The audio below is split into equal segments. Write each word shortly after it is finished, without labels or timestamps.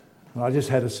I just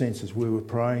had a sense as we were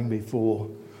praying before,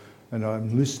 and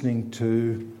I'm listening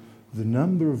to the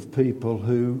number of people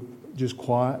who just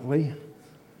quietly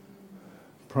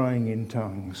praying in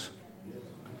tongues.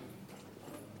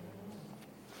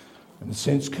 And a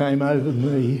sense came over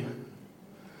me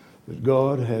that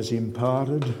God has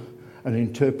imparted an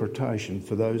interpretation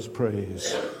for those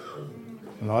prayers.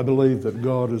 And I believe that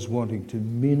God is wanting to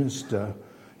minister.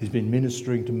 He's been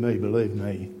ministering to me, believe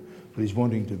me, but He's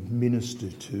wanting to minister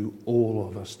to all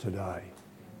of us today.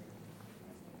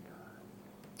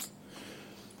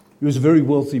 He was a very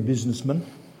wealthy businessman,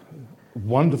 a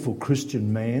wonderful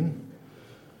Christian man,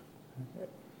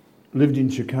 lived in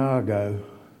Chicago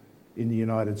in the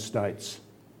United States.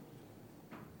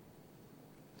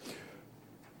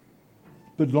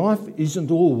 But life isn't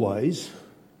always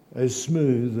as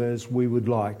smooth as we would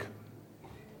like.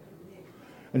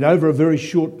 And over a very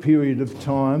short period of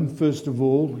time, first of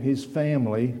all, his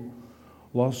family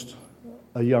lost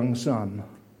a young son.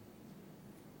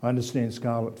 I understand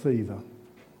scarlet fever.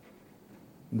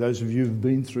 And those of you who've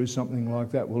been through something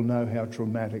like that will know how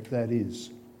traumatic that is.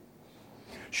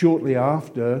 Shortly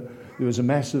after, there was a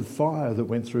massive fire that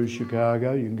went through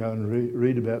Chicago. You can go and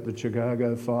read about the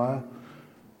Chicago fire.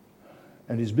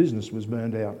 And his business was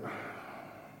burned out.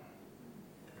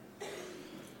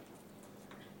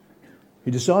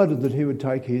 He decided that he would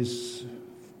take his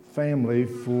family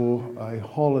for a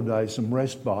holiday, some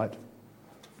respite,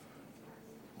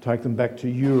 take them back to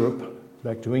Europe,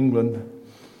 back to England,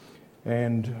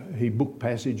 and he booked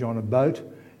passage on a boat.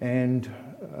 And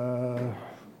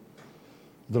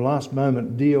the last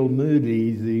moment, D.L.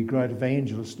 Moody, the great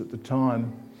evangelist at the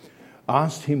time,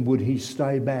 asked him would he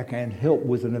stay back and help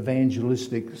with an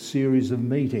evangelistic series of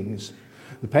meetings.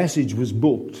 The passage was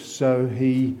booked, so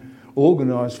he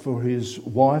organised for his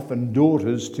wife and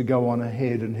daughters to go on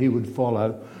ahead and he would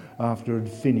follow after it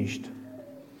had finished.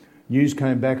 News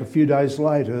came back a few days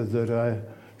later that a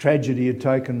tragedy had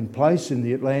taken place in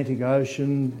the Atlantic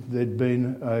Ocean. There'd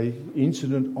been an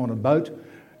incident on a boat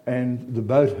and the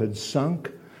boat had sunk,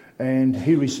 and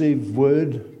he received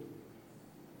word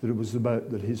that it was the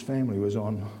boat that his family was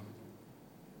on.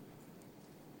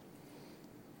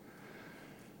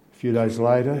 A few days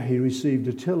later, he received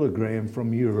a telegram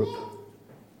from Europe.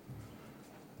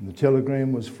 And the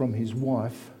telegram was from his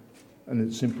wife, and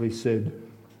it simply said,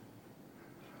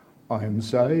 "I am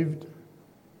saved,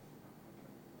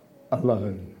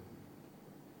 alone."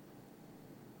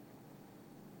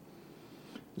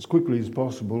 As quickly as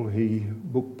possible, he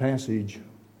booked passage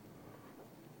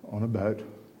on a boat.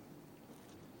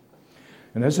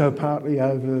 And as they were partly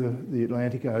over the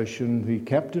Atlantic Ocean, the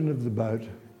captain of the boat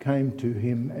came to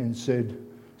him and said,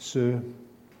 "Sir,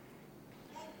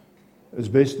 as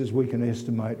best as we can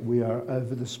estimate, we are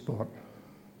over the spot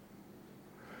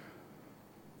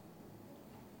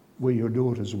where your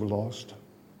daughters were lost."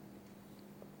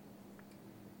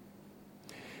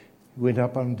 He went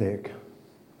up on deck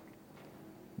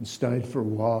and stayed for a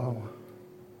while.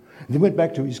 And he went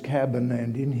back to his cabin,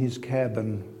 and in his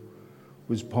cabin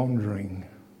was pondering.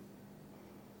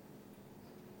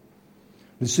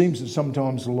 It seems that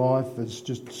sometimes life is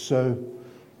just so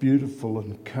beautiful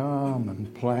and calm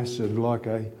and placid, like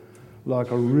a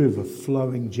river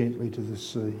flowing gently to the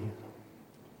sea.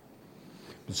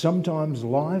 But sometimes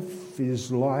life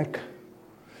is like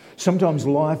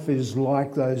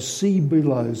those sea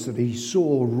billows that he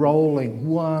saw rolling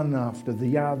one after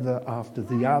the other, after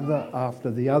the other,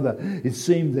 after the other. It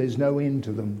seemed there's no end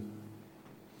to them.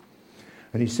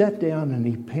 And he sat down and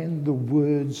he penned the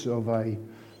words of a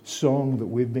song that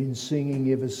we've been singing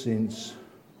ever since.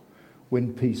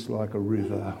 When peace like a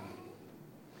river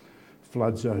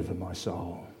floods over my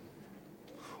soul.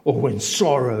 Or when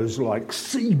sorrows like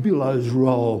sea billows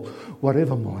roll,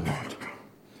 whatever my lot,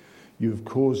 you have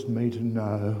caused me to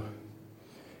know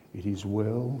it is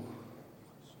well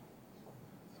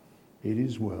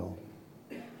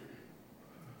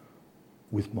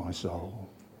with my soul.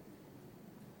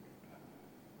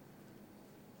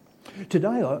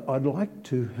 Today I'd like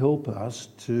to help us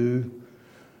to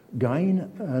gain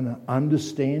an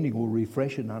understanding or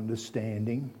refresh an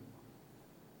understanding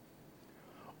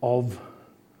of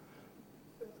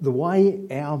the way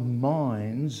our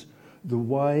minds, the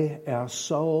way our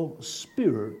soul,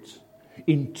 spirit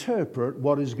interpret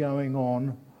what is going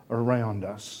on around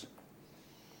us.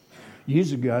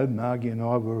 Years ago, Margie and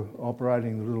I were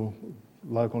operating the little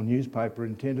local newspaper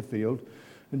in Tenterfield,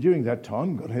 and during that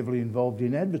time got heavily involved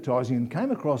in advertising and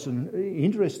came across an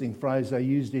interesting phrase they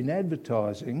used in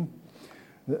advertising.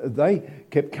 They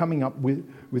kept coming up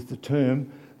with the term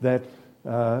that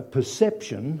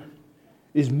perception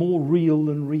is more real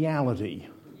than reality.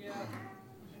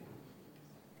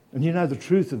 And you know the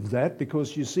truth of that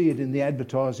because you see it in the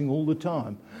advertising all the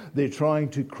time. They're trying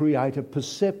to create a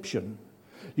perception.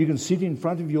 You can sit in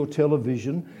front of your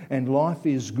television and life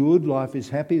is good, life is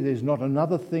happy, there's not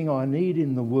another thing I need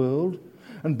in the world.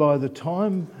 And by the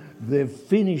time they've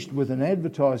finished with an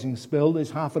advertising spell,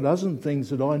 there's half a dozen things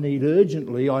that I need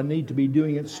urgently. I need to be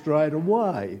doing it straight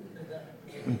away.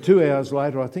 And 2 hours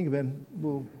later I think about,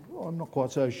 well, I'm not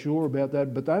quite so sure about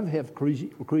that, but they have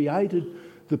created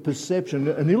the perception.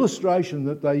 An illustration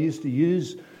that they used to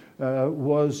use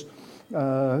was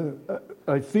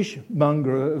a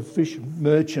fishmonger, a fish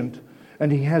merchant,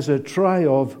 and he has a tray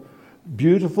of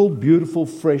beautiful, beautiful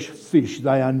fresh fish.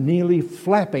 They are nearly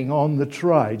flapping on the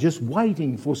tray, just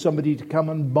waiting for somebody to come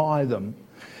and buy them.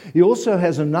 He also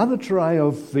has another tray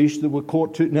of fish that were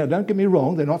caught now don't get me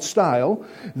wrong, they're not stale.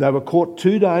 They were caught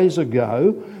 2 days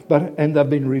ago, and they've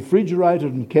been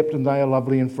refrigerated and kept, and they are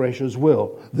lovely and fresh as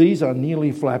well. These are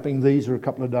nearly flapping, these are a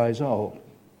couple of days old.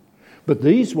 But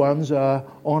these ones are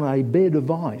on a bed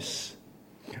of ice,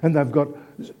 and they've got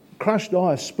crushed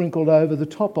ice sprinkled over the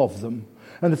top of them,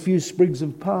 and a few sprigs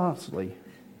of parsley.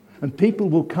 And people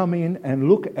will come in and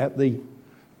look at the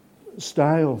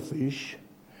stale fish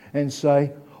and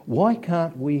say, why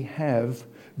can't we have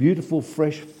beautiful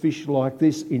fresh fish like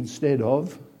this instead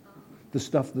of the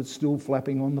stuff that's still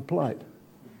flapping on the plate?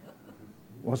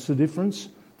 What's the difference?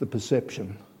 The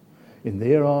perception. In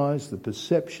their eyes, the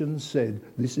perception said,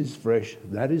 this is fresh,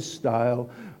 that is stale.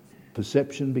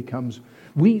 Perception becomes...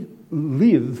 We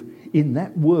live in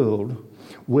that world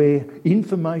where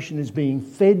information is being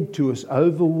fed to us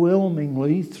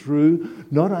overwhelmingly through,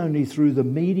 not only through the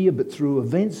media, but through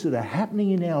events that are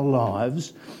happening in our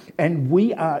lives, and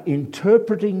we are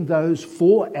interpreting those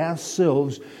for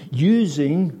ourselves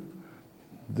using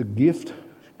the gift,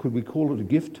 could we call it a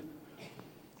gift?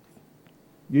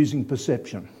 Using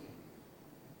perception.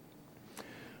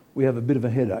 We have a bit of a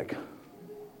headache.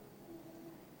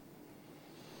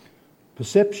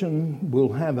 Perception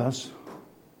will have us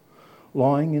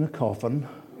lying in a coffin,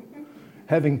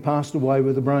 having passed away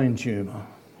with a brain tumour.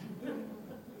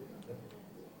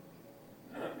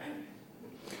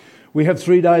 We have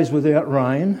 3 days without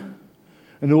rain,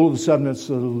 and all of a sudden it's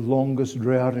the longest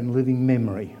drought in living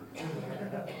memory.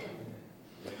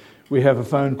 We have a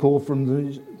phone call from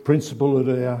the principal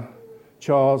at our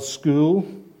child's school,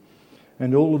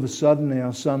 and all of a sudden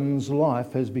our son's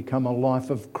life has become a life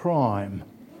of crime.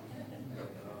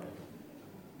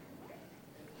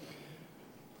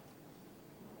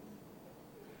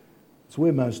 It's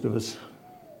where most of us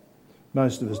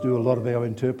do a lot of our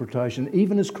interpretation.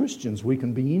 Even as Christians, we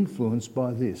can be influenced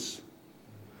by this.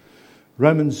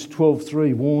 Romans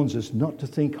 12:3 warns us not to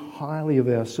think highly of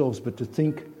ourselves, but to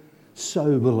think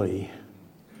soberly.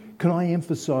 Can I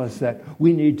emphasise that?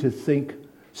 We need to think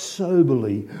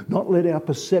soberly, not let our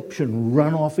perception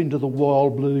run off into the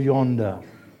wild blue yonder.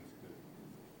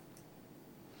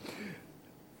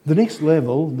 The next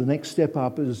level, the next step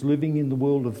up, is living in the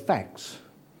world of facts.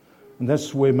 And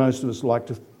that's where most of us like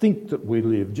to think that we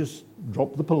live. Just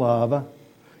drop the palaver,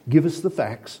 give us the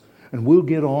facts, and we'll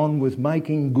get on with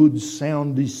making good,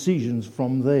 sound decisions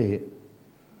from there.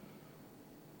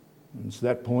 And it's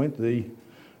that point the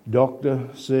doctor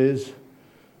says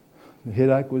the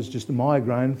headache was just a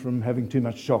migraine from having too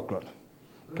much chocolate.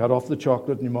 Cut off the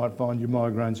chocolate and you might find your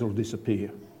migraines will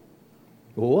disappear.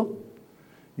 Or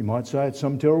you might say it's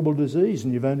some terrible disease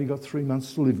and you've only got 3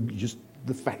 months to live. Just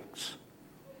the facts.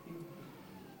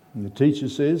 And the teacher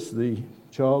says the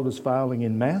child is failing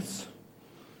in maths,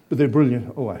 but they're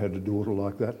brilliant. Oh, I had a daughter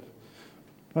like that.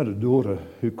 I had a daughter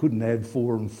who couldn't add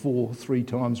 4 and 4 3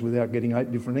 times without getting 8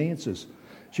 different answers.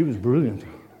 She was brilliant,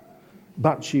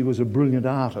 but she was a brilliant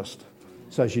artist.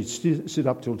 So she'd sit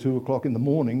up till 2 o'clock in the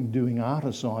morning doing art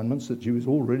assignments that she was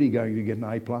already going to get an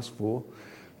A+ for,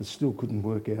 but still couldn't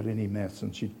work out any maths,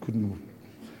 and she couldn't...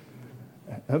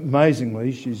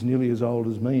 Amazingly, she's nearly as old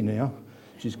as me now.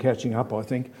 She's catching up, I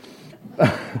think.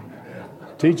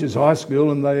 Teaches high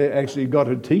school, and they actually got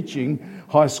her teaching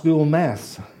high school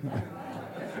maths.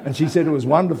 And she said it was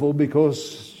wonderful because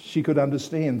she could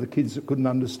understand the kids that couldn't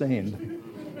understand.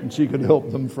 And she could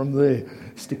help them from there.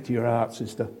 Stick to your art,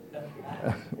 sister.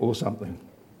 Or something.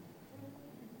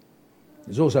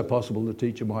 It's also possible the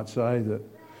teacher might say that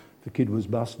the kid was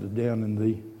busted down in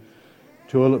the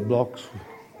toilet blocks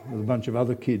with a bunch of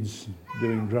other kids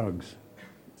doing drugs.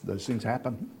 Those things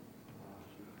happen.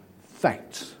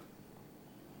 Facts.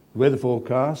 The weather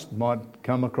forecast might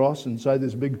come across and say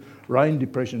there's a big rain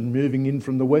depression moving in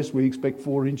from the west. We expect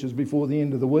 4 inches before the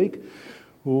end of the week.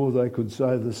 Or they could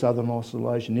say the Southern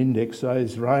Oscillation Index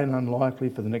says rain unlikely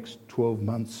for the next 12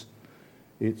 months.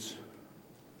 It's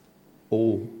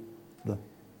all the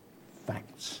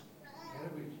facts. How do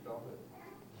we stop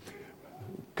it?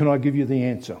 Can I give you the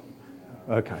answer?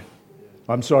 Okay.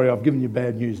 I'm sorry, I've given you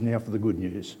bad news now for the good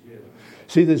news. Yeah.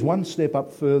 See, there's one step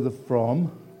up further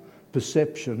from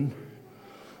perception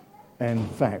and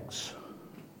facts.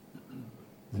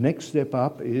 The next step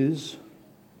up is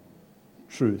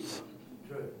truth.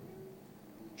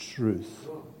 Truth.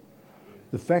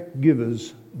 The fact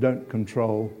givers don't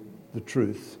control the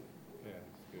truth. Yeah,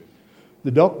 that's good.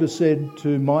 The doctor said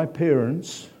to my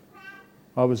parents,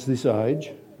 I was this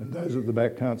age, and those at the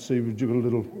back can't see, we've got a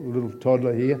little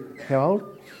toddler here. How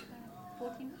old?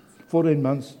 14 months. 14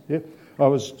 months, yeah. I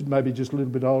was maybe just a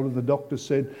little bit older. The doctor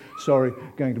said, sorry,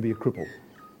 going to be a cripple.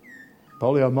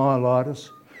 Poliomyelitis,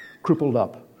 crippled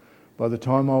up. By the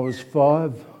time I was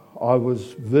 5, I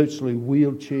was virtually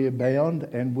wheelchair bound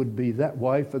and would be that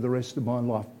way for the rest of my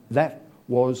life. That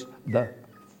was the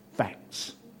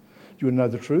facts. Do you want to know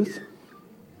the truth?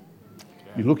 Yeah.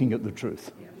 You're looking at the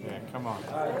truth. Yeah, come on.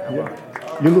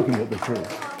 You're looking at the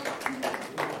truth.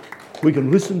 We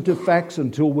can listen to facts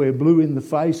until we're blue in the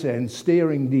face and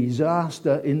staring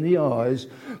disaster in the eyes,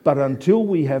 but until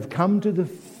we have come to the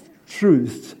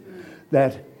truth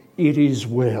that it is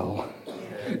well.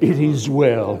 It is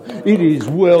well. It is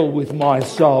well with my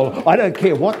soul. I don't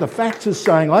care what the facts are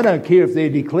saying. I don't care if they're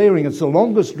declaring it's the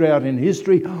longest drought in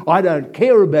history. I don't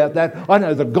care about that. I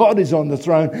know that God is on the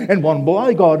throne, and one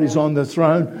by God is on the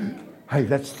throne. Hey,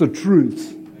 that's the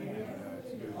truth.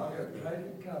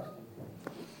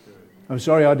 I'm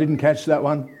sorry, I didn't catch that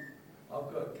one.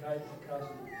 I've got Kate for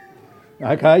custody.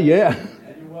 Okay, yeah.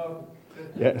 And you're welcome.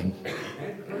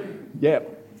 Yeah. Yeah.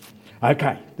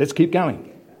 Okay, let's keep going.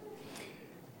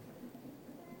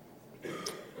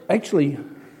 Actually,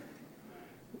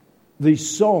 the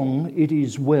song "It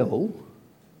Is Well,"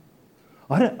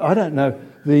 I don't know.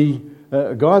 The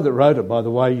guy that wrote it, by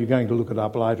the way, you're going to look it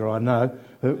up later, I know,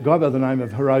 a guy by the name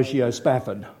of Horatio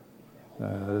Spafford.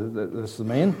 That's the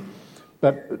man.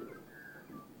 But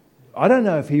I don't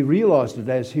know if he realised it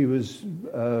as he was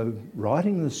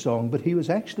writing the song, but he was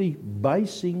actually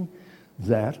basing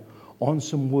that on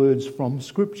some words from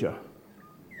Scripture.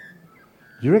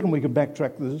 Do you reckon we could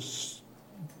backtrack this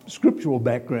scriptural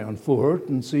background for it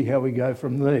and see how we go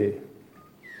from there?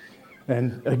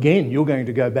 And again, you're going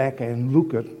to go back and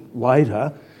look at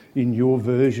later in your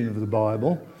version of the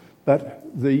Bible, but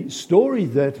the story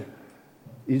that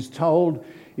is told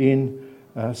in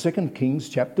 2 Kings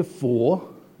chapter 4,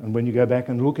 and when you go back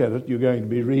and look at it, you're going to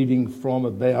be reading from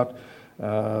about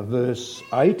verse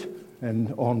 8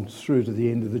 and on through to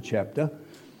the end of the chapter.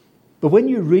 But when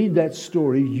you read that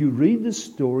story, you read the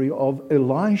story of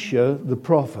Elisha the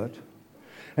prophet.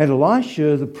 And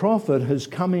Elisha the prophet has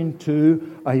come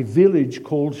into a village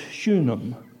called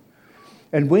Shunem.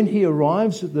 And when he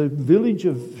arrives at the village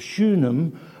of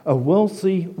Shunem, a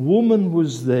wealthy woman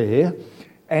was there,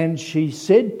 and she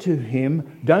said to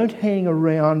him, don't hang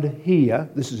around here.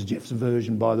 This is Jeff's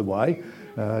version, by the way.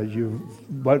 You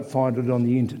won't find it on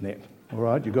the internet. All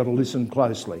right, you've got to listen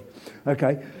closely.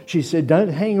 Okay, she said, don't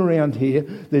hang around here.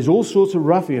 There's all sorts of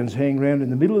ruffians hanging around in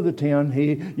the middle of the town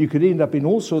here. You could end up in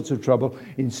all sorts of trouble.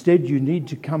 Instead, you need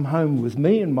to come home with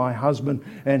me and my husband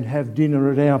and have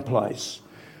dinner at our place.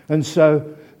 And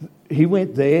so he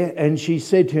went there, and she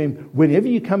said to him, whenever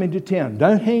you come into town,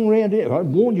 don't hang around here. I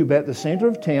warned you about the centre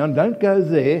of town. Don't go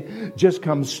there. Just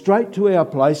come straight to our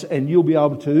place and you'll be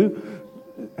able to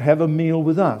have a meal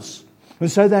with us. And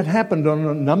so that happened on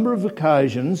a number of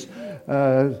occasions.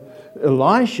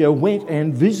 Elisha went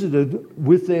and visited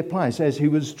with their place as he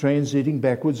was transiting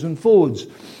backwards and forwards.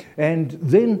 And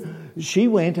then she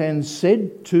went and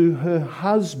said to her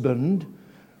husband,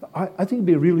 I think it'd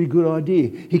be a really good idea.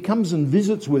 He comes and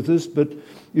visits with us, but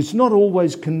it's not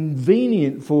always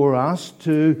convenient for us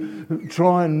to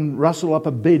try and rustle up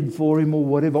a bed for him or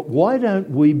whatever. Why don't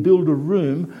we build a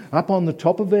room up on the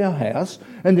top of our house,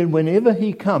 and then whenever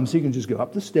he comes, he can just go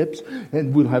up the steps,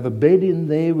 and we'll have a bed in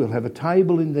there, we'll have a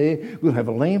table in there, we'll have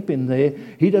a lamp in there.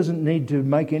 He doesn't need to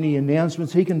make any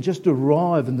announcements. He can just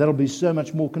arrive, and that'll be so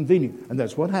much more convenient. And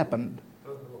that's what happened.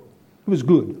 It was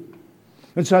good.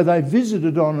 And so they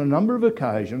visited on a number of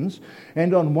occasions,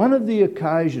 and on one of the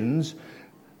occasions,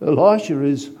 Elisha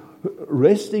is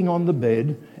resting on the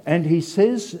bed, and he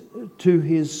says to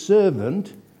his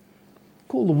servant,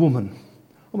 call the woman,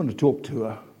 I want to talk to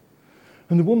her.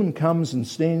 And the woman comes and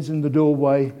stands in the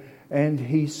doorway, and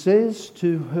he says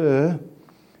to her,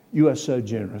 you are so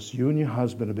generous, you and your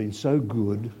husband have been so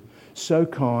good, so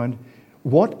kind,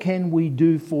 what can we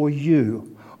do for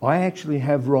you? I actually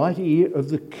have right ear of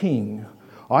the king.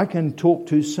 I can talk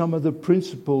to some of the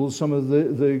principals, some of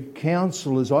the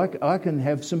councillors. I can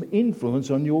have some influence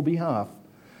on your behalf.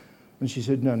 And she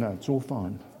said, no, it's all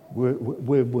fine.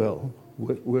 We're well.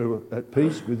 We're at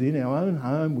peace within our own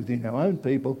home, within our own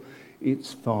people.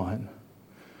 It's fine.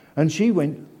 And she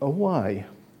went away.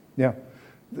 Now,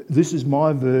 this is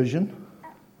my version.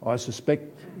 I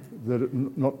suspect that it's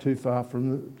not too far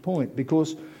from the point,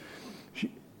 because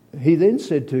he then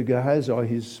said to Gehazi,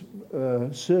 his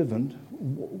servant,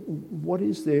 what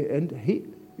is there? And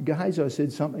Gehazi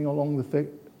said something along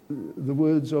the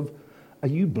words of, are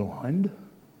you blind?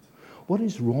 What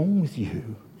is wrong with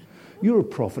you? You're a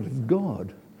prophet of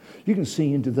God. You can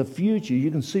see into the future. You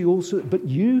can see all sorts, but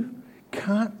you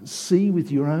can't see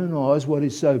with your own eyes what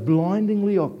is so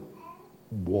blindingly obvious.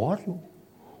 What?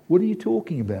 What are you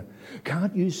talking about?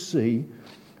 Can't you see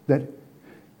that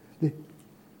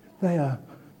they are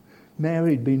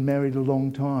married, been married a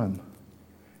long time?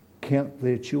 Count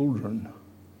their children.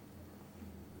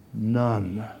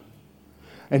 None.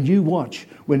 And you watch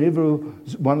whenever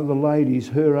one of the ladies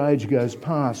her age goes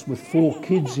past with 4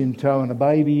 kids in tow and a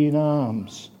baby in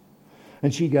arms,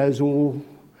 and she goes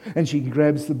and she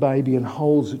grabs the baby and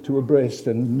holds it to her breast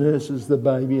and nurses the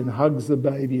baby and hugs the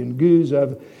baby and goos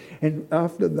over. And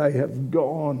after they have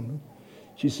gone,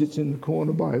 she sits in the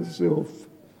corner by herself.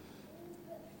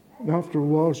 And after a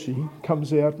while, she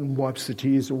comes out and wipes the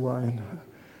tears away and a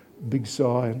big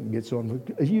sigh and gets on.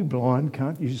 Are you blind?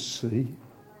 Can't you see?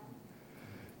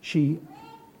 She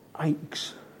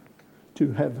aches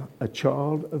to have a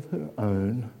child of her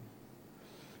own,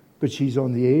 but she's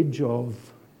on the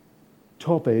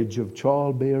top edge of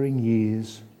childbearing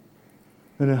years,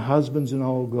 and her husband's an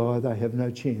old guy. They have no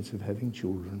chance of having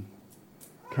children.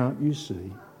 Can't you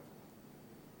see?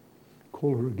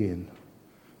 Call her again.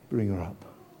 Bring her up.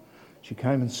 She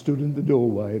came and stood in the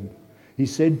doorway, and he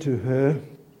said to her,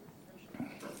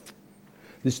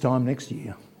 this time next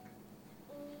year,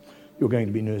 you're going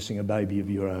to be nursing a baby of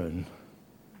your own.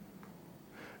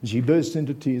 And she burst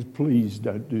into tears. Please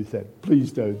don't do that.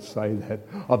 Please don't say that.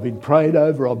 I've been prayed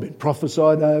over. I've been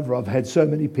prophesied over. I've had so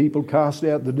many people cast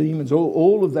out the demons.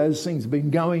 All of those things have been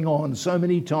going on so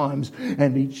many times,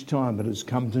 and each time it has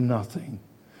come to nothing.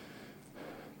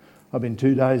 I've been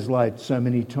 2 days late so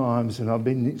many times, and I've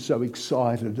been so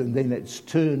excited, and then it's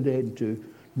turned into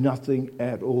nothing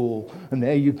at all. And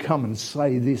now you come and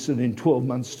say this, and in 12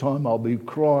 months' time I'll be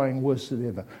crying worse than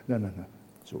ever. No.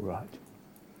 It's all right.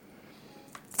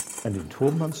 And in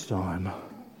 12 months' time,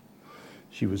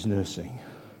 she was nursing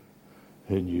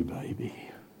her new baby.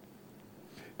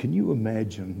 Can you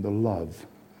imagine the love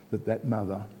that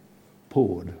mother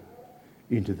poured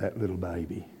into that little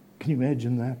baby? Can you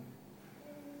imagine that?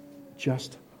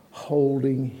 Just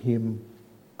holding him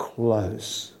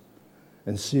close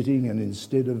and sitting, and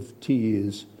instead of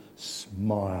tears,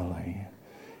 smiling.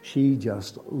 She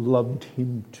just loved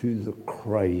him to the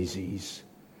crazies.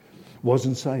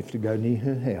 Wasn't safe to go near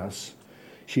her house.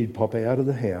 She'd pop out of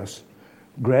the house,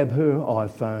 grab her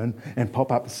iPhone and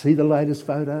pop up, see the latest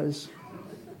photos?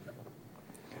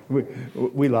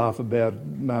 We laugh about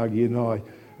Margie and I.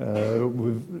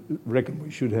 We reckon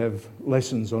we should have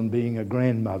lessons on being a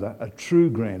grandmother. A true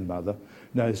grandmother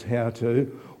knows how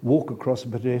to walk across a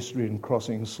pedestrian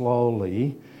crossing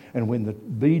slowly, and when the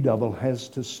B-double has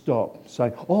to stop,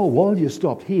 say, oh, while you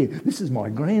stop here, this is my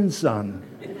grandson.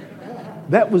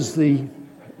 That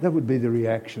would be the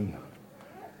reaction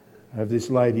of this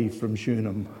lady from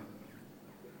Shunem.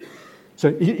 So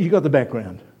you got the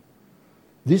background.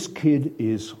 This kid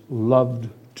is loved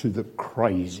to the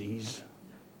crazies.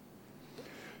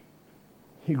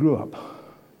 He grew up.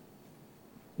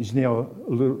 He's now a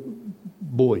little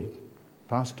boy,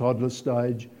 past toddler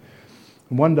stage.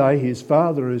 And one day his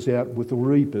father is out with the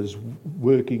reapers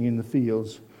working in the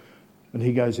fields, and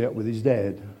he goes out with his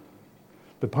dad.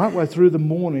 But partway through the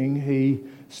morning, he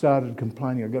started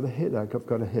complaining, I've got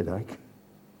a headache.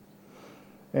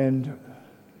 And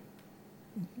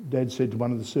Dad said to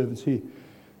one of the servants, here,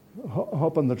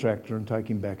 hop on the tractor and take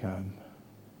him back home.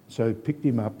 So he picked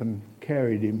him up and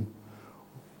carried him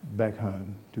back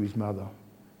home to his mother.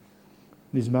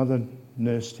 And his mother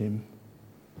nursed him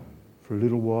for a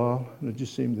little while, and it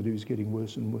just seemed that he was getting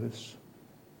worse and worse.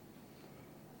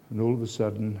 And all of a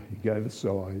sudden, he gave a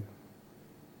sigh.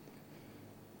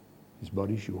 His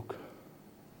body shook.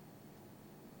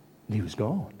 And he was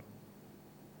gone.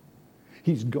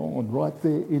 He's gone right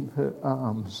there in her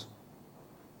arms.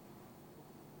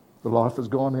 The life has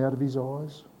gone out of his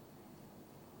eyes.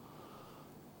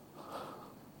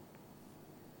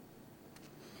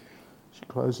 She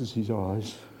closes his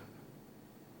eyes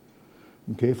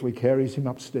and carefully carries him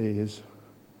upstairs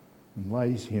and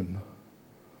lays him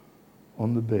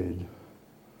on the bed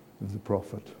of the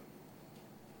prophet.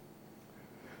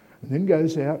 And then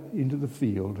goes out into the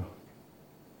field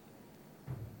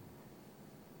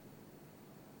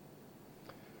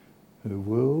Her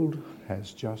world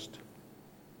has just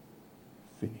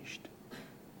finished.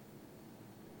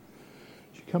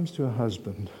 She comes to her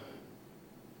husband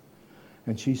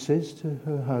and she says to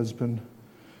her husband,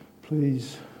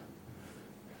 please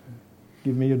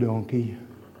give me a donkey,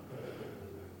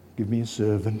 give me a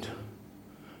servant.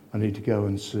 I need to go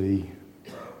and see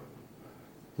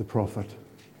the prophet.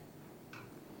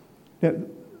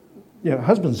 Now,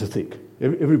 husbands are thick.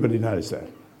 Everybody knows that.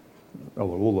 Oh,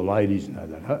 well, all the ladies know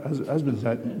that. Husbands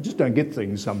just don't get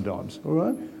things sometimes, all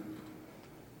right?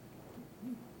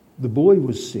 The boy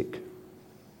was sick,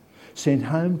 sent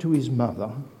home to his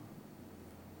mother,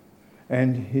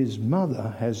 and his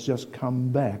mother has just come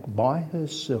back by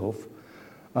herself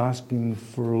asking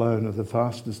for a loan of the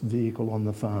fastest vehicle on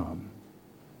the farm.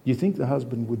 You think the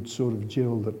husband would sort of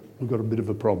gel that we've got a bit of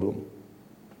a problem?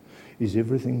 Is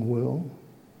everything well?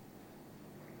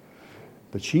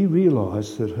 But she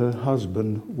realised that her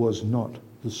husband was not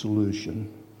the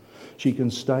solution. She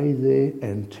can stay there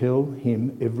and tell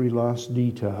him every last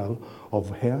detail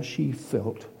of how she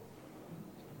felt,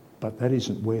 but that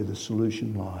isn't where the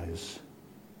solution lies.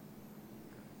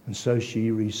 And so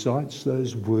she recites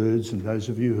those words, and those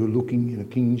of you who are looking in a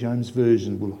King James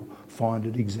Version will find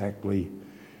it exactly.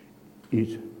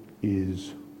 It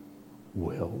is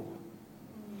well.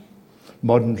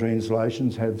 Modern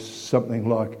translations have something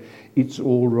like, it's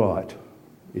all right,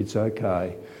 it's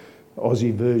okay.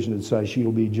 Aussie version would say,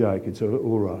 she'll be Jake, it's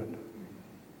all right.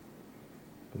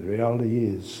 But the reality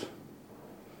is,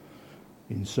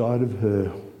 inside of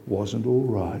her wasn't all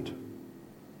right.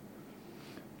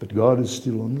 But God is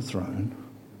still on the throne.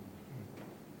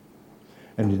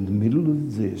 And in the middle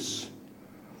of this,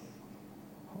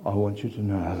 I want you to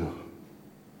know,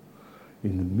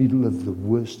 in the middle of the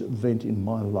worst event in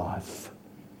my life,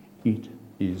 it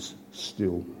is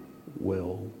still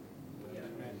well.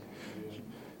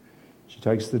 She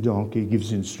takes the donkey,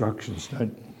 gives instructions,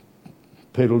 don't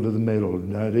pedal to the metal,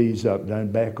 don't ease up,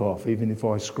 don't back off. Even if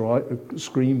I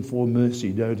scream for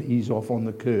mercy, don't ease off on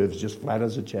the curves, just flat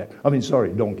as a chat.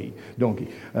 Donkey.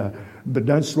 But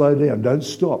don't slow down, don't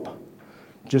stop.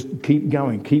 Just keep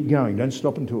going, don't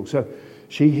stop and talk. So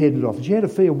she headed off. She had a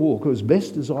fair walk. It was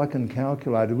best as I can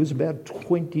calculate. It was about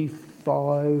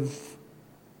 25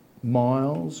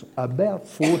 miles, about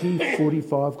 40,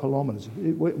 45 kilometres.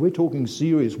 We're talking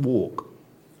serious walk.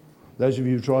 Those of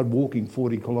you who tried walking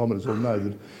 40 kilometres will know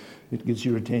that it gets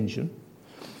your attention.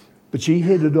 But she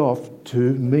headed off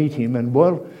to meet him, and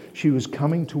while she was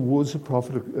coming towards the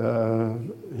prophet,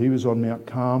 he was on Mount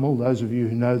Carmel. Those of you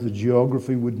who know the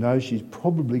geography would know she's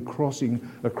probably crossing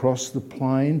across the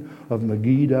plain of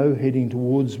Megiddo, heading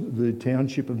towards the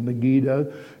township of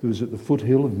Megiddo. It was at the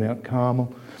foothill of Mount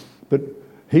Carmel. But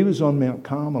he was on Mount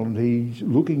Carmel, and he's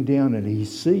looking down and he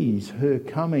sees her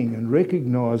coming and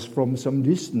recognised from some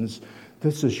distance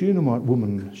that's a Shunammite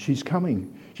woman. She's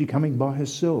coming. She's coming by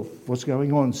herself. What's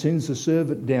going on? Sends the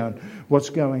servant down. What's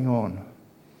going on?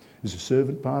 Is the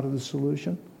servant part of the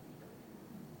solution?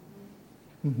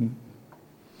 Mm-hmm.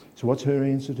 So what's her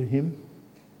answer to him?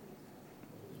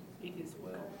 It is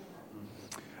well.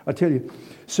 I tell you,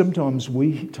 sometimes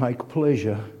we take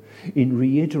pleasure in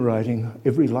reiterating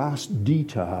every last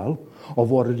detail of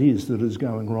what it is that is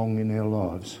going wrong in our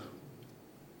lives.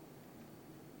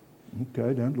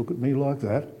 Okay, don't look at me like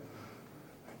that.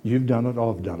 You've done it,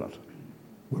 I've done it.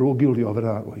 We're all guilty of it,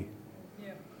 aren't we?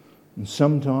 Yeah. And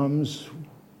sometimes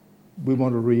we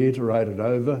want to reiterate it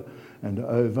over and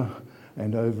over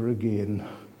and over again.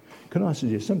 Can I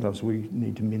suggest sometimes we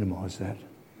need to minimise that?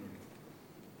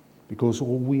 Because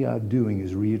all we are doing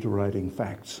is reiterating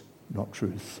facts, not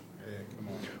truth. Yeah, come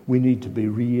on. We need to be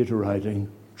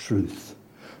reiterating truth.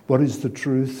 What is the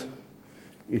truth?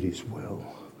 It is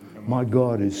well. My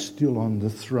God is still on the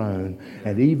throne,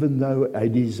 and even though a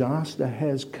disaster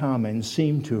has come and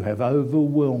seemed to have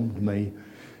overwhelmed me,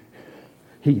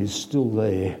 He is still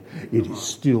there. It is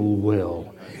still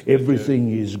well.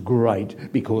 Everything is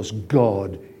great because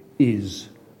God is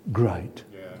great.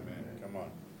 Yeah, man, come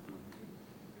on.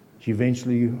 She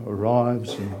eventually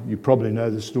arrives, and you probably know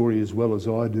the story as well as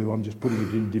I do. I'm just putting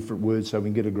it in different words so we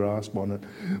can get a grasp on it.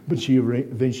 But she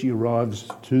eventually arrives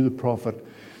to the prophet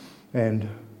and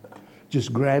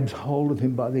just grabs hold of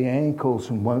him by the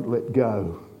ankles and won't let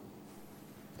go.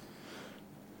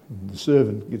 The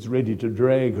servant gets ready to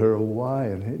drag her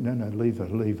away, and no, leave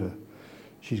her.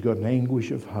 She's got an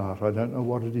anguish of heart. I don't know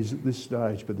what it is at this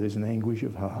stage, but there's an anguish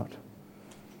of heart.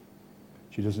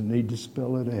 She doesn't need to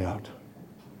spell it out.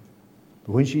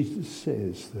 But when she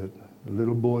says that the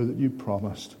little boy that you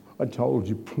promised, I told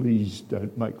you, please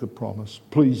don't make the promise.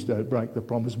 Please don't break the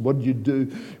promise. What did you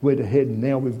do? Went ahead, and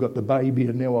now we've got the baby,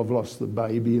 and now I've lost the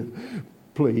baby.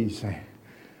 please.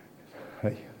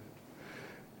 Hey,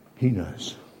 he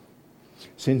knows.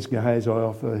 Sends Gehazi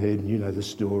off ahead, and you know the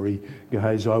story.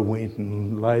 Gehazi went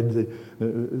and laid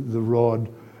the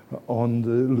rod on the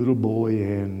little boy,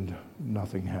 and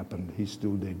nothing happened. He's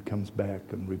still dead. Comes back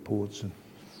and reports. And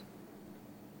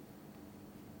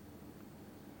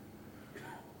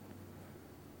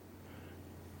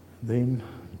then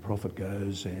the prophet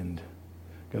goes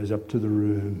up to the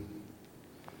room,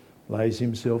 lays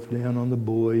himself down on the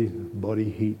boy. Body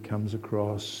heat comes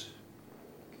across.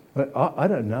 I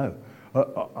don't know.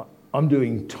 I'm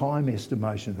doing time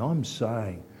estimation. I'm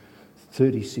saying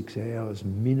 36 hours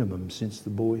minimum since the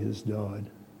boy has died.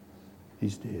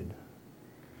 He's dead.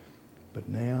 But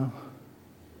now,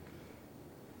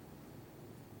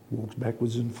 walks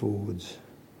backwards and forwards,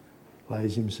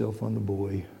 lays himself on the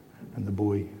boy, and the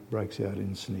boy breaks out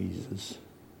in sneezes.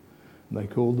 And they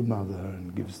call the mother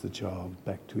and gives the child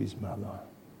back to his mother.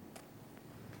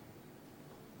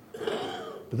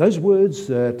 But those words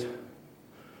that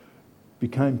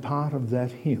became part of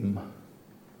that hymn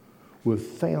were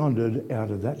founded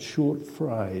out of that short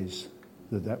phrase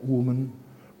that woman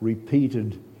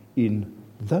repeated in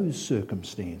those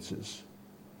circumstances.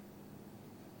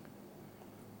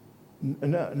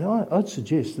 Now, I'd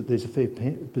suggest that there's a fair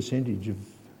percentage of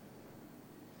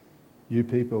you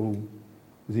people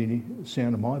within the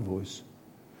sound of my voice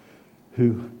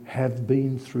who have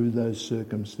been through those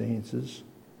circumstances,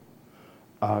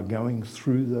 are going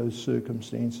through those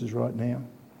circumstances right now,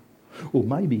 or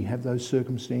maybe have those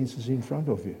circumstances in front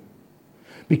of you.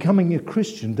 Becoming a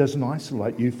Christian doesn't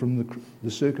isolate you from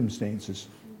the circumstances.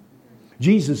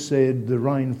 Jesus said the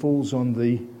rain falls on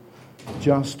the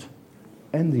just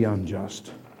and the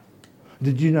unjust.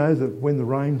 Did you know that when the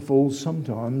rain falls,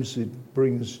 sometimes it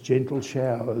brings gentle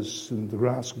showers and the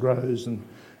grass grows and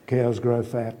cows grow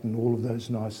fat and all of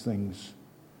those nice things?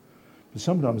 But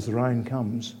sometimes the rain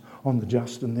comes on the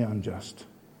just and the unjust.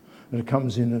 And it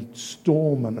comes in a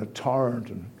storm and a torrent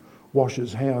and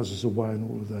washes houses away and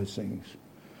all of those things.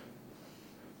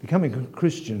 Becoming a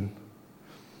Christian,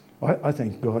 I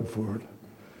thank God for it.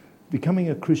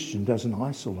 Becoming a Christian doesn't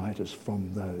isolate us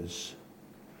from those,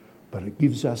 but it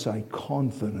gives us a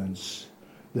confidence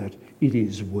that it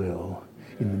is well.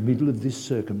 In the middle of this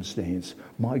circumstance,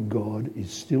 my God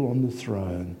is still on the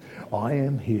throne. I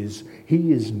am his,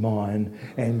 he is mine,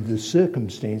 and the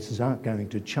circumstances aren't going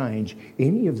to change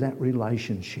any of that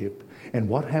relationship. And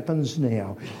what happens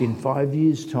now, in 5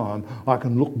 years' time, I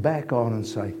can look back on and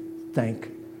say, thank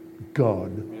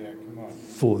God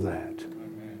for that.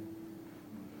 Amen.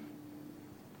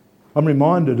 I'm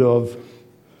reminded of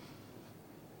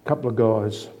a couple of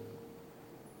guys.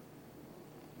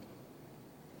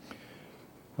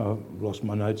 I've lost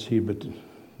my notes here, but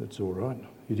that's all right.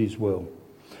 It is well.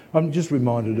 I'm just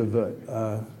reminded of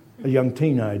a young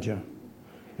teenager,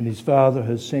 and his father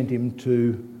has sent him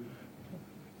to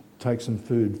take some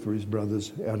food for his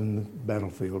brothers out in the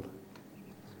battlefield.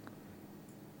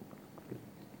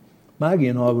 Margie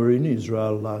and I were in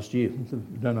Israel last year.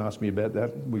 Don't ask me about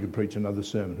that. We could preach another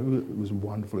sermon. It was a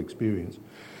wonderful experience.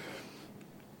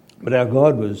 But our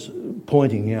guide was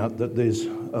pointing out that there's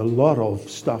a lot of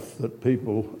stuff that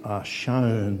people are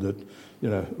shown that,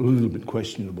 a little bit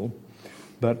questionable.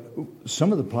 But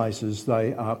some of the places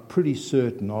they are pretty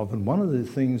certain of, and one of the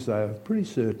things they are pretty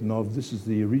certain of, this is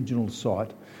the original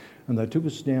site, and they took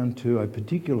us down to a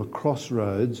particular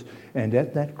crossroads, and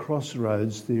at that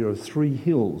crossroads there are 3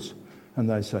 hills. And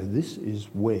they say this is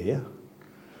where,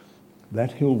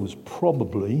 that hill was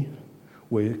probably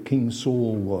where King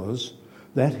Saul was.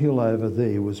 That hill over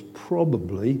there was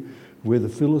probably where the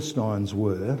Philistines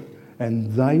were, and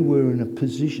they were in a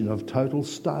position of total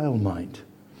stalemate.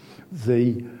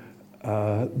 They'd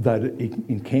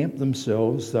encamped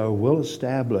themselves, they were well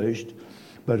established,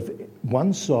 but if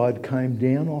one side came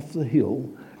down off the hill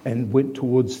and went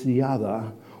towards the other,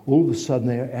 all of a sudden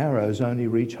their arrows only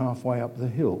reach halfway up the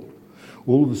hill.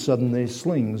 All of a sudden their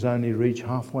slings only reach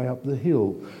halfway up the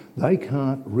hill. They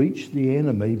can't reach the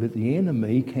enemy, but the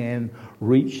enemy can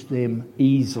reach them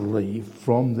easily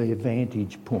from their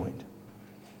vantage point.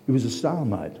 It was a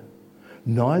stalemate.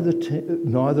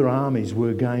 Neither armies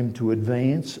were game to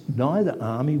advance. Neither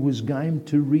army was game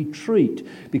to retreat,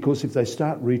 because if they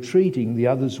start retreating, the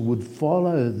others would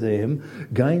follow them,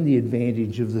 gain the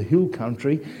advantage of the hill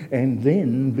country, and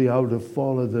then be able to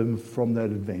follow them from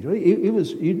that advantage. It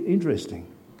was interesting.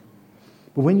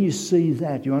 But when you see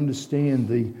that, you understand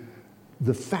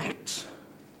the facts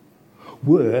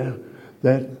were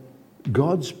that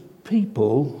God's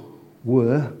people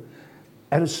were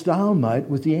at a stalemate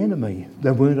with the enemy.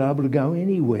 They weren't able to go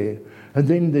anywhere. And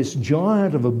then this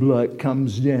giant of a bloke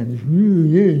comes down,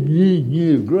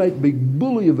 great big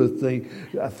bully of a thing,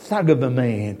 a thug of a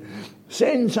man.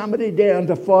 Send somebody down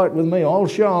to fight with me. I'll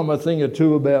show them a thing or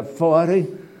two about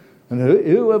fighting. And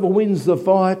whoever wins the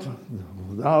fight,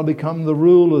 they'll become the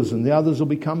rulers and the others will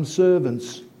become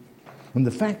servants. And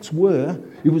the facts were,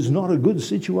 it was not a good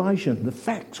situation. The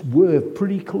facts were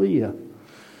pretty clear.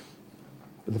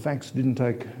 But the facts didn't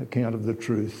take account of the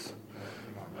truth.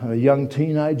 A young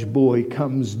teenage boy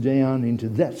comes down into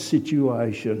that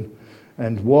situation,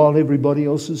 and while everybody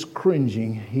else is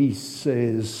cringing, he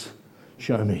says,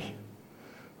 "Show me.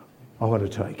 I want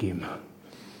to take him."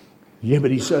 "Yeah,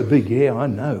 but he's so big." "Yeah, I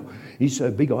know. He's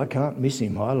so big I can't miss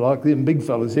him. I like them big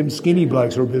fellas. Them skinny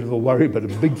blokes are a bit of a worry, but a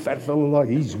big fat fella like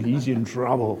he's in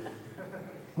trouble."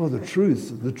 Oh, the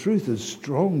truth is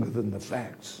stronger than the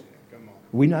facts.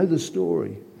 We know the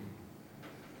story.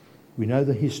 We know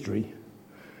the history.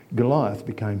 Goliath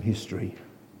became history.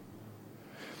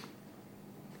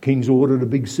 King's ordered a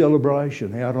big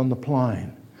celebration out on the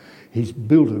plain. He's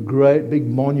built a great big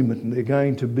monument and they're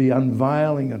going to be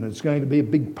unveiling and it's going to be a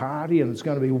big party and it's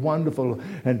going to be wonderful.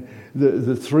 And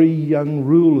the three young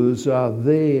rulers are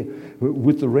there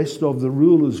with the rest of the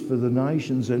rulers for the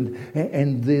nations and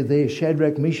they're there,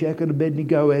 Shadrach, Meshach and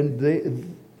Abednego,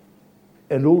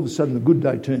 and all of a sudden the good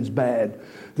day turns bad.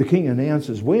 The king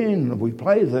announces, when we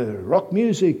play the rock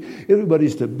music,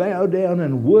 everybody's to bow down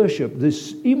and worship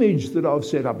this image that I've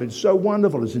set up. It's so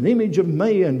wonderful. It's an image of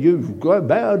me and you go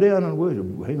bow down and worship.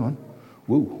 Hang on.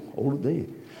 Whoa, hold it there.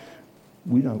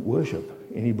 We don't worship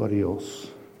anybody else.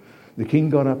 The king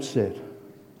got upset.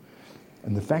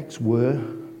 And the facts were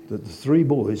that the three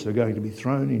boys are going to be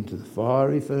thrown into the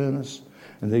fiery furnace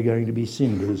and they're going to be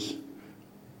cinders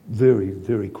very,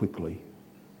 very quickly.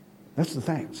 That's the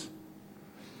facts.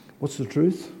 What's the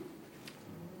truth?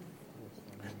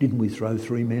 Didn't we throw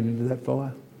 3 men into that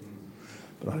fire?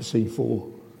 But I see 4.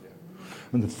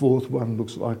 And the fourth one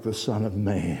looks like the Son of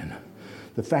Man.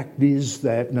 The fact is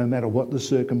that no matter what the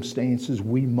circumstances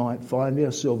we might find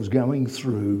ourselves going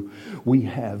through, we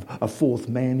have a fourth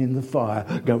man in the fire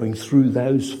going through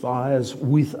those fires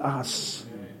with us.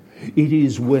 It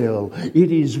is well,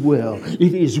 it is well,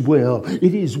 it is well,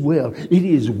 it is well, it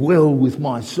is well with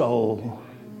my soul.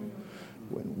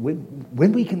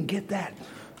 When we can get that,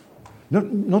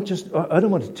 not just, I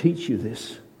don't want to teach you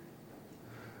this.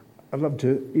 I'd love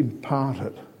to impart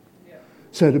it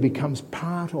so that it becomes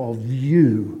part of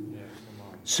you,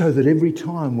 so that every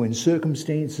time when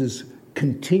circumstances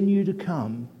continue to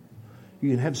come, you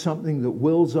can have something that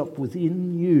wells up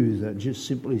within you that just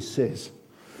simply says,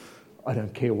 I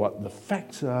don't care what the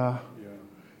facts are,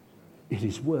 it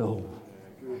is well.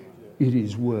 It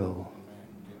is well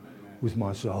with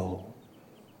my soul.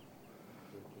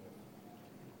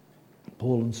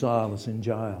 Paul and Silas in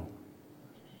jail.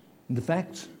 And the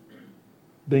facts,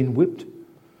 been whipped.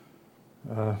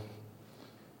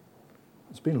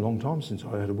 It's been a long time since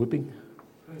I had a whipping.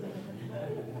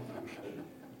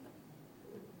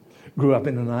 Grew up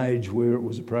in an age where it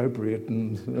was appropriate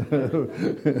and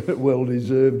well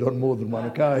deserved on more than one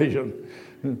occasion.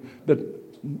 But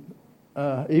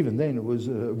even then it was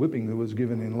a whipping that was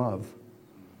given in love.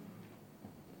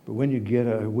 But when you get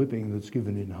a whipping that's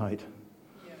given in hate,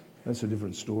 that's a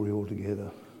different story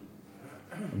altogether.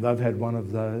 And they've had one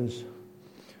of those,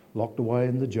 locked away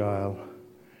in the jail,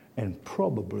 and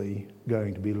probably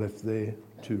going to be left there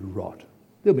to rot.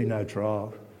 There'll be no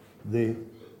trial. They're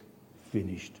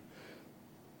finished.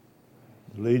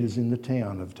 The leaders in the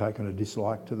town have taken a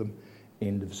dislike to them.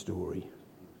 End of story.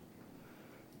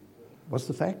 What's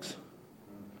the facts?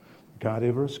 Can't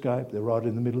ever escape. They're right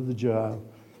in the middle of the jail.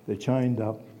 They're chained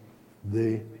up.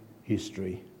 Their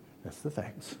history. That's the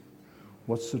facts.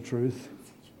 What's the truth?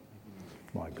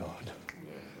 My God.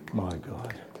 My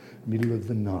God. Middle of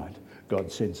the night,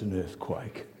 God sends an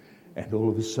earthquake. And all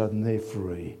of a sudden they're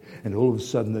free. And all of a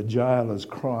sudden the jailer's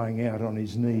crying out on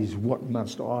his knees, what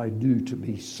must I do to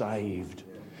be saved?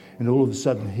 And all of a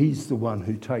sudden he's the one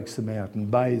who takes them out and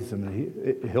bathes them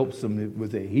and helps them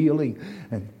with their healing.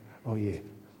 And, oh yeah,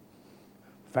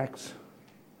 facts,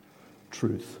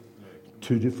 truth,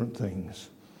 two different things.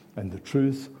 And the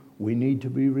truth we need to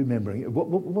be remembering. What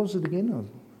was it again?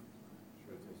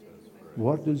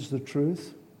 What is the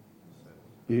truth?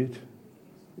 It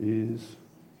is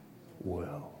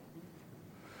well.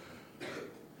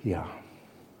 Yeah.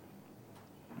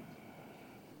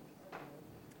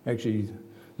 Actually,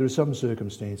 there are some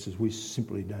circumstances we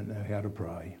simply don't know how to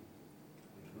pray.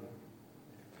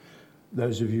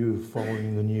 Those of you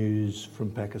following the news from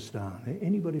Pakistan,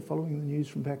 anybody following the news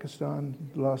from Pakistan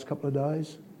the last couple of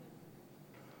days?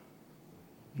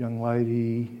 young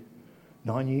lady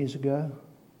 9 years ago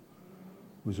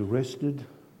was arrested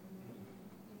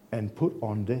and put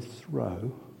on death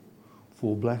row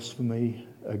for blasphemy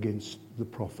against the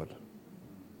prophet.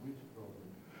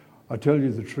 I tell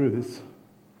you the truth,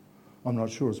 I'm not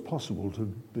sure it's possible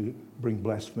to bring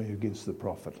blasphemy against the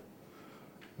prophet.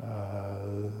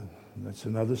 That's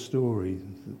another story.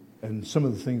 And some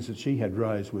of the things that she had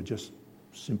raised were just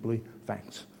simply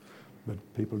facts, but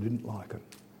people didn't like it.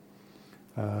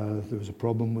 There was a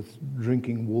problem with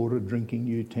drinking water, drinking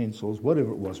utensils,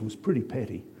 whatever it was pretty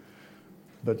petty.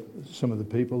 But some of the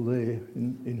people there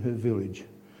in her village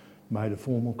made a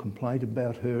formal complaint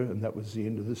about her, and that was the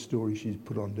end of the story. She's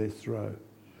put on death row.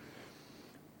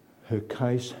 Her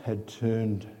case had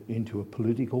turned into a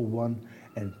political one,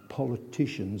 and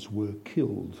politicians were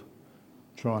killed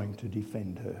trying to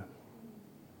defend her.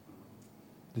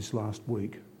 This last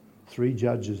week, 3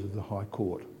 judges of the High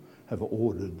Court have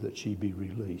ordered that she be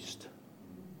released.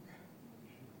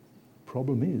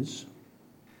 Problem is,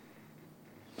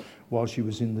 while she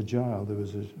was in the jail, there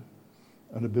was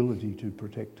an ability to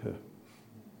protect her.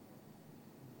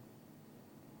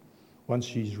 Once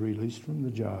she's released from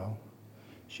the jail,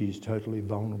 she's totally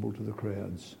vulnerable to the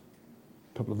crowds.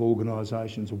 A couple of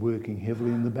organisations are working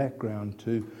heavily in the background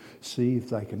to see if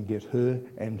they can get her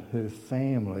and her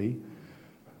family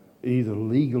either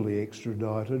legally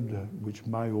extradited, which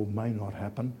may or may not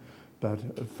happen,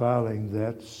 but failing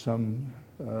that, some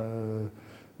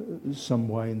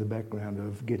way in the background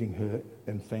of getting her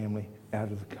and family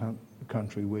out of the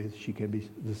country where she can be.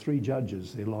 The 3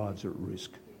 judges, their lives are at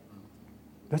risk.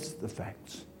 That's the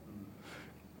facts.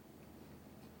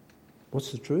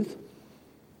 What's the truth?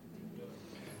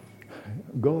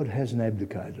 God hasn't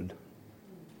abdicated.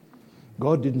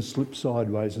 God didn't slip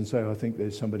sideways and say, I think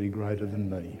there's somebody greater than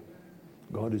me.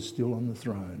 God is still on the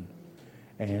throne.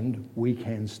 And we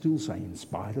can still say, in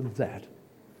spite of that,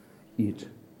 it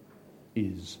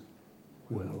is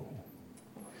well.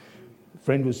 A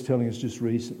friend was telling us just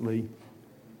recently,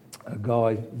 a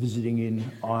guy visiting in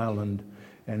Ireland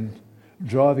and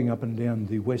driving up and down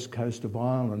the west coast of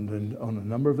Ireland, and on a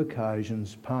number of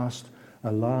occasions passed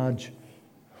a large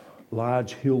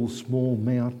hill, small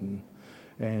mountain.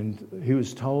 And he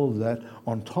was told that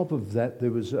on top of that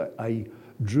there was a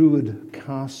Druid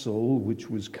castle, which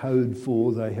was code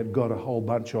for they had got a whole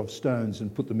bunch of stones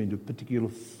and put them into a particular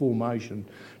formation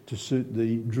to suit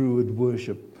the Druid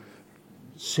worship.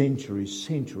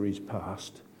 Centuries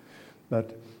past.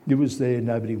 But it was there,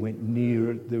 nobody went near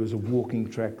it. There was a walking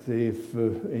track there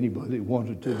for anybody who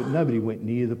wanted to, but nobody went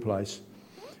near the place.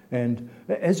 And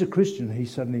as a Christian, he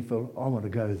suddenly felt, I want to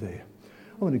go there.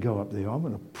 I want to go up there. I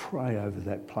want to pray over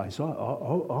that place. I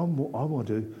want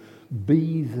to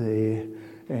be there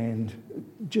and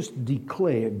just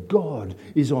declare God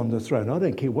is on the throne. I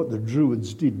don't care what the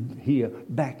Druids did here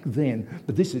back then,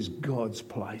 but this is God's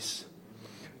place.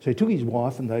 So he took his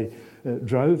wife and they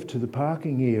drove to the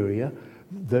parking area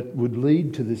that would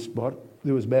lead to this spot.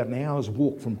 There was about an hour's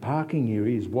walk from parking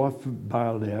area. His wife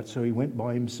bailed out, so he went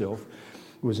by himself.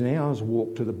 It was an hour's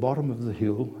walk to the bottom of the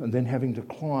hill and then having to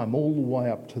climb all the way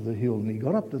up to the hill. And he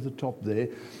got up to the top there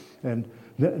and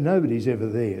nobody's ever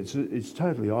there. It's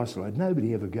totally isolated.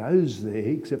 Nobody ever goes there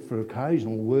except for an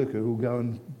occasional worker who'll go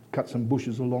and cut some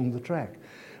bushes along the track.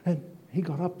 And he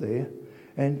got up there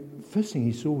and first thing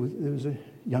he saw, there was a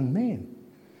young man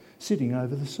sitting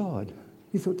over the side.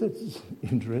 He thought, that's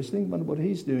interesting, wonder what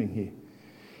he's doing here.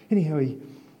 Anyhow, he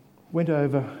went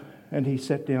over and he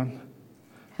sat down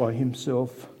by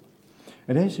himself.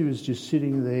 And as he was just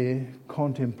sitting there,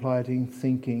 contemplating,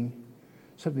 thinking,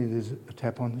 suddenly there's a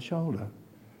tap on the shoulder.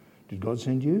 Did God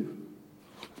send you?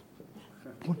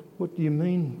 What do you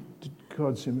mean, did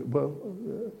God send me? Well,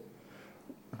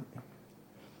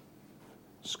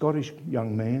 Scottish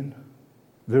young man,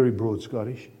 very broad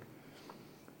Scottish.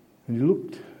 And he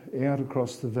looked out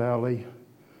across the valley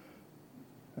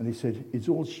and he said, it's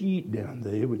all sheet down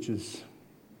there, which is,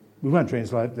 we won't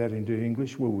translate that into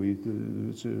English, will we?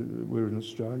 We're an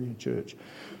Australian church.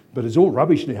 But it's all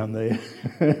rubbish down there.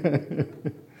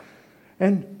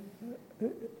 And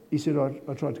he said,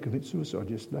 I tried to commit suicide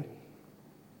yesterday.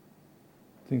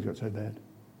 Things got so bad.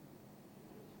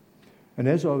 And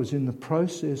as I was in the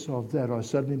process of that, I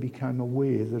suddenly became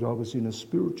aware that I was in a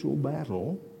spiritual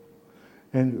battle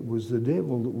and it was the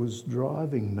devil that was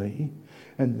driving me.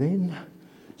 And then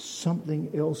something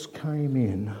else came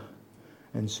in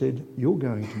and said, you're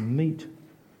going to meet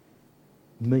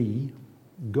me,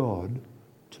 God,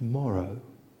 tomorrow.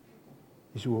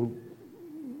 He said, well,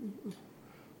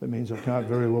 that means I can't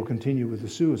very well continue with the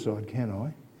suicide, can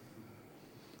I?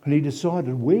 And he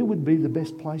decided where would be the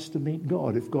best place to meet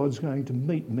God if God's going to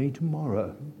meet me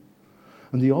tomorrow.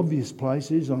 And the obvious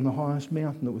place is on the highest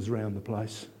mountain that was around the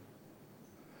place.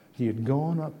 He had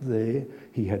gone up there.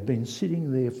 He had been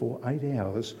sitting there for 8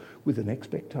 hours with an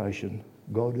expectation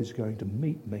God is going to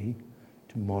meet me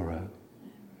tomorrow.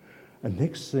 And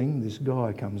next thing, this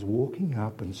guy comes walking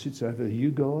up and sits over, "Are you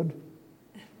God?"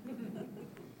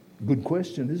 Good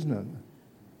question, isn't it?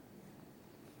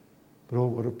 But oh,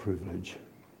 what a privilege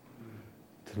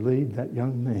to lead that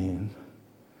young man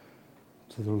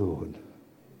to the Lord.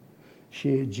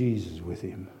 Share Jesus with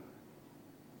him.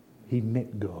 He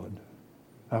met God.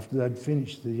 After they'd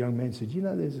finished, the young man said, "You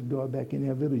know, there's a guy back in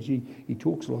our village. He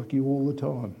talks like you all the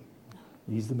time.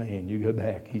 He's the man. You go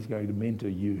back. He's going to mentor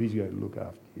you. He's going to look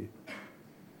after you."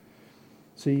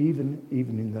 See, even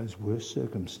in those worst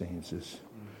circumstances,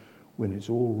 when it's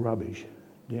all rubbish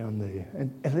down there,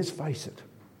 and let's face it,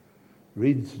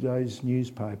 read today's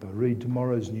newspaper, read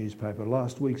tomorrow's newspaper,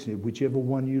 last week's, whichever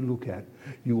one you look at,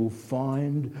 you will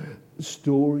find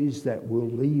stories that will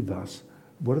leave us.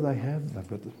 What do they have? They've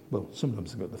got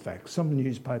sometimes they've got the facts. Some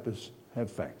newspapers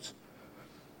have facts,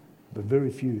 but very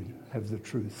few have the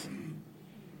truth.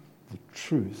 The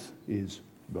truth is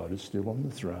God is still on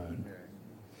the throne.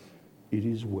 It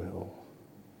is well.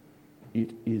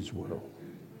 It is well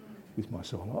with my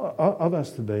soul. I've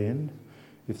asked the band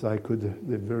if they could.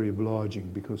 They're very obliging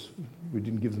because we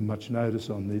didn't give them much notice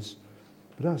on this.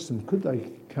 But asked them, could they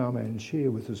come and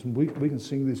share with us? And we can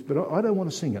sing this, but I don't want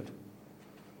to sing it.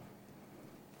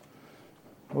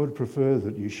 I would prefer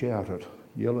that you shout it,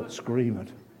 yell it, scream it.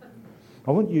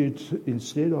 I want you to,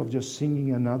 instead of just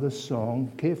singing another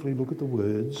song, carefully look at the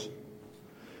words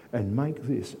and make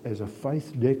this as a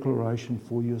faith declaration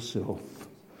for yourself.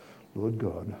 Lord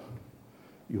God,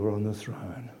 you're on the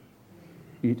throne.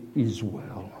 It is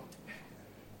well.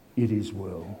 It is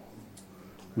well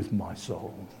with my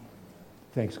soul.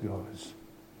 Thanks, guys.